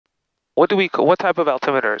What type of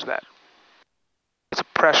altimeter is that? It's a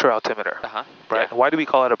pressure altimeter, right? Yeah. Why do we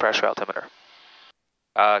call it a pressure altimeter?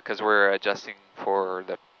 Because we're adjusting for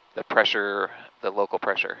the pressure, the local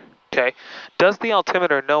pressure. Okay. Does the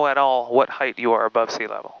altimeter know at all what height you are above sea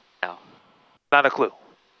level? No. Not a clue.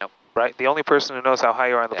 Nope. Right? The only person who knows how high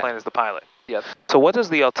you are on the plane is the pilot. Yep. So what does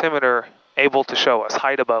the altimeter able to show us?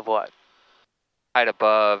 Height above what? Height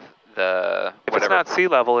above the If it's not sea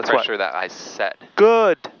level, it's pressure what? that I set.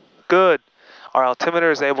 Good. Good. Our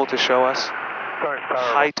altimeter is able to show us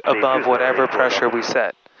height above whatever pressure we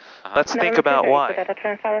set. Let's think about why.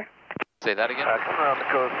 Say that again?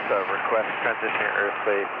 Request transition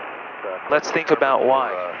airspace. Let's think about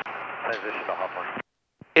why.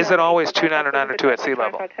 Is it always 2992 at sea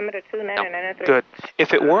level? No. Good.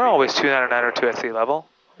 If it were always 2992 at sea level,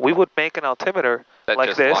 we would make an altimeter That like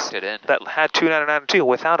just this locked it in. that had 2992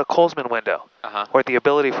 without a Colesman window or the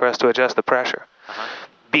ability for us to adjust the pressure.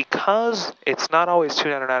 Because it's not always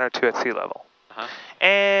 2992 at sea level,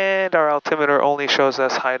 and our altimeter only shows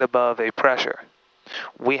us height above a pressure,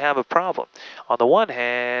 we have a problem. On the one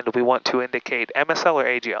hand, we want to indicate MSL or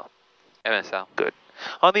AGL. MSL. Good.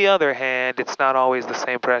 On the other hand, it's not always the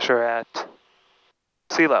same pressure at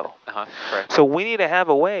sea level. Correct. So we need to have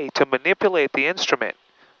a way to manipulate the instrument.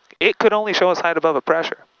 It could only show us height above a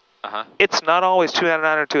pressure. It's not always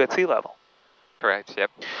 2992 at sea level. Correct, yep.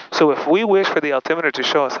 So if we wish for the altimeter to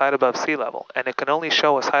show us height above sea level, and it can only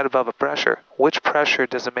show us height above a pressure, which pressure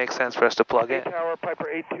does it make sense for us to plug in?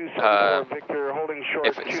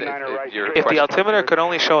 If the altimeter could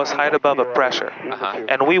only show us height above a pressure,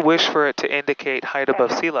 and we wish for it to indicate height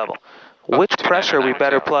above sea level, which pressure we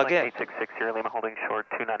better plug in?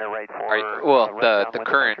 Well, the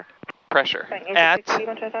current pressure. At sea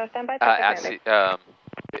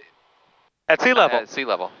level. At sea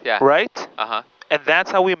level, yeah. Right? And that's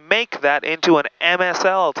how we make that into an MSL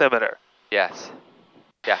altimeter. Yes.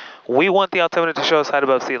 Yeah. We want the altimeter to show us height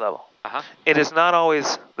above sea level. It is not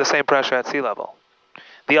always the same pressure at sea level.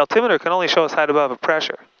 The altimeter can only show us height above a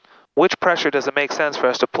pressure. Which pressure does it make sense for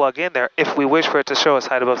us to plug in there if we wish for it to show us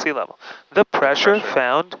height above sea level? The pressure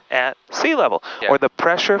found at sea level, or the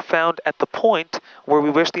pressure found at the point where we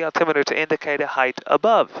wish the altimeter to indicate a height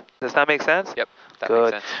above. Does that make sense? Yep. That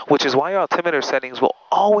Good. makes sense. Which is why our altimeter settings will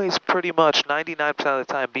always pretty much 99% of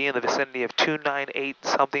the time be in the vicinity of 298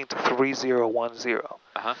 something to 3010.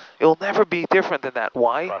 It will never be different than that.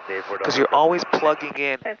 Why? Because you're always plugging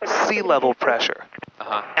in sea level pressure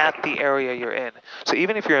at the area you're in. So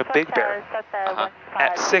even if you're in Big Bear,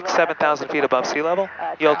 at 6,000 to 7,000 feet above sea level,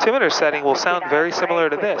 the altimeter setting will sound very similar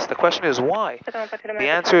to this. The question is why? The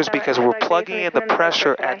answer is because we're plugging in the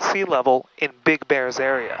pressure at sea level in Big Bear's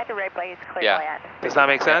area. Yeah. Does that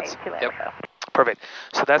make sense? Yep. Perfect.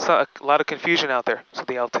 So that's a lot of confusion out there. So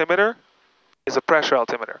the altimeter is a pressure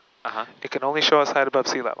altimeter. It can only show us height above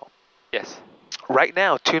sea level. Yes. Right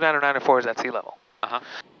now, 2994 is at sea level.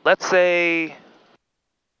 Let's say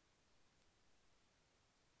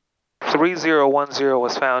 3010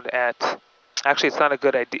 was found at, actually it's not a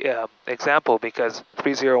good example because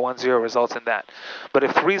 3010 results in that. But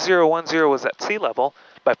if 3010 was at sea level,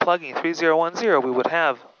 by plugging 3010 we would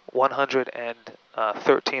have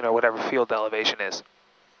 113 or whatever field elevation is.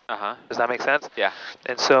 Does that make sense? Yeah.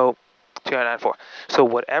 And so 2994. So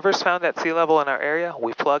whatever's found at sea level in our area,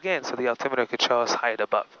 we plug in so the altimeter could show us height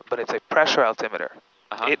above. But it's a pressure altimeter.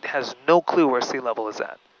 It has no clue where sea level is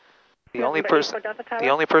at. The only person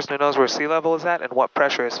who knows where sea level is at and what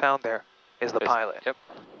pressure is found there is the pilot. Yep.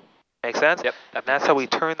 Make sense? Yep. And that's how we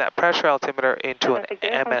turn that pressure altimeter into an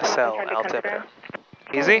MSL altimeter.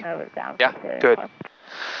 Easy? Yeah. Good.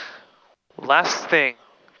 Last thing,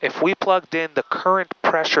 if we plugged in the current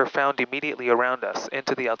pressure found immediately around us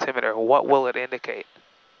into the altimeter, what will it indicate?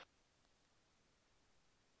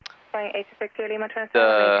 What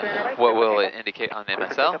will it indicate on the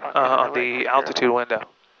MSL? On the altitude window.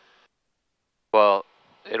 Well,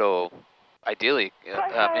 it'll ideally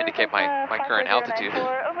indicate my current altitude,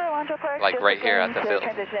 like right here at the field.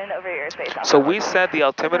 So we said the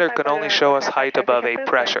altimeter can only show us height above a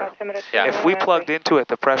pressure. Yeah. If we plugged into it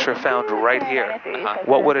the pressure found right here,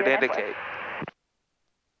 what would it indicate?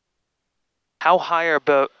 How high are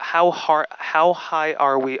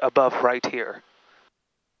we above right here?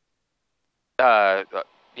 Yeah,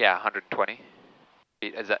 120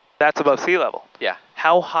 feet. Is that? That's above sea level. Yeah.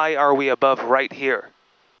 How high are we above right here?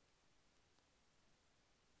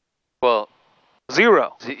 Well,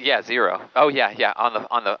 0. Yeah, 0. Oh yeah,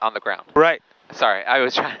 on the ground. Right. Sorry, I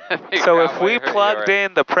was trying to figure So out if we plugged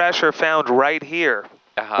in the pressure found right here,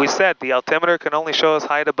 we said the altimeter can only show us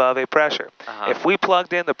height above a pressure. If we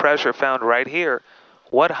plugged in the pressure found right here,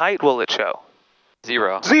 what height will it show?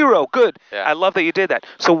 0. 0, good. Yeah. I love that you did that.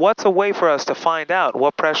 So what's a way for us to find out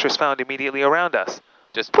what pressure is found immediately around us?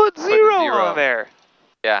 Just put the 0 0 on there.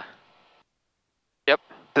 Yeah. Yep.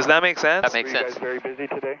 Does that make sense? That makes sense. You guys very busy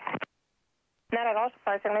today? Not at all,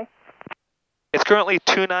 surprisingly. It's currently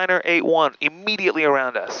 2981 immediately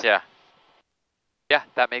around us. Yeah. Yeah,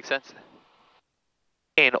 that makes sense.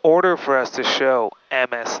 In order for us to show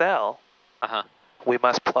MSL, we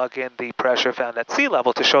must plug in the pressure found at sea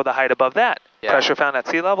level to show the height above that. Yeah. Pressure found at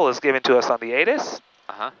sea level is given to us on the ATIS.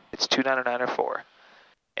 It's 2994.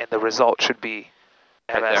 And the result should be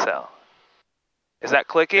Right MSL. there. Is that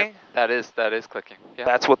clicking? Yep. That is clicking. Yeah.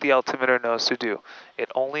 That's what the altimeter knows to do. It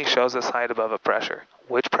only shows us height above a pressure.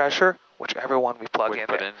 Which pressure? Whichever one we plug in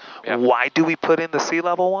there. Yeah. Why do we put in the sea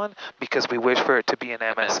level one? Because we wish for it to be an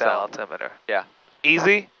MSL altimeter. Yeah.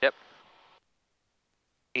 Easy? Yep.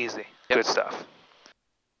 Easy. Yep. Good stuff.